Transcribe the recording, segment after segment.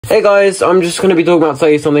Hey guys, I'm just going to be talking about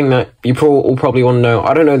today something that you all probably want to know.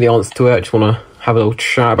 I don't know the answer to it, I just want to have a little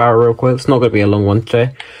chat about it real quick. It's not going to be a long one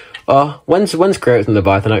today. When's Kratos and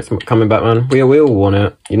Leviathan X coming back, man? We all want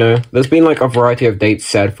it, you know? There's been like a variety of dates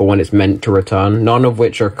said for when it's meant to return, none of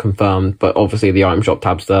which are confirmed, but obviously the item shop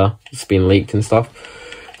tab's there. It's been leaked and stuff.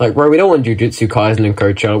 Like, bro, we don't want Jujutsu Kaisen and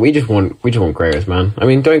Coachella. We just want Kratos, man. I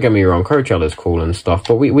mean, don't get me wrong, Coachella's cool and stuff,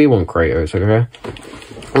 but we want Kratos, okay?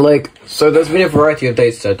 Like, so there's been a variety of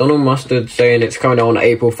dates said. Donald Mustard saying it's coming out on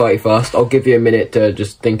April 31st. I'll give you a minute to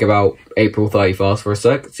just think about April 31st for a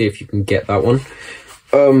sec. See if you can get that one.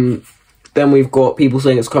 Then we've got people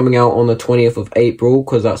saying it's coming out on the 20th of April,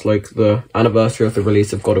 because that's like the anniversary of the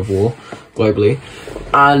release of God of War globally.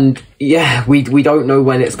 And yeah, we don't know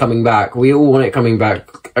when it's coming back. We all want it coming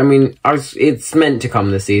back. I mean, it's meant to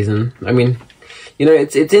come this season. I mean, you know,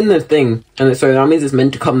 it's in the thing, and so that means it's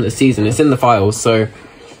meant to come this season. It's in the files, so,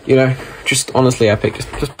 you know, just honestly, Epic,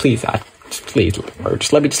 just please add. Please, bro,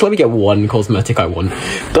 just let me get one cosmetic I want.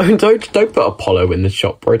 Don't put Apollo in the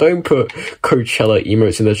shop, bro. Don't put Coachella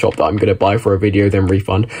emotes in the shop that I'm gonna buy for a video then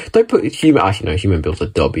refund. Don't put human. Actually, no, human builds a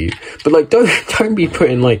W. But like, don't be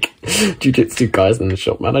putting like Jujutsu guys in the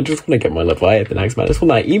shop, man. I just want to get my Leviathan X, man. I just want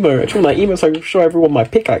that emo. I just want that emo so I can show everyone my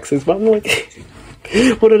pickaxes, man. Like,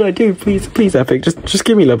 what did I do? Please, Epic, just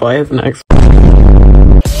give me Leviathan X.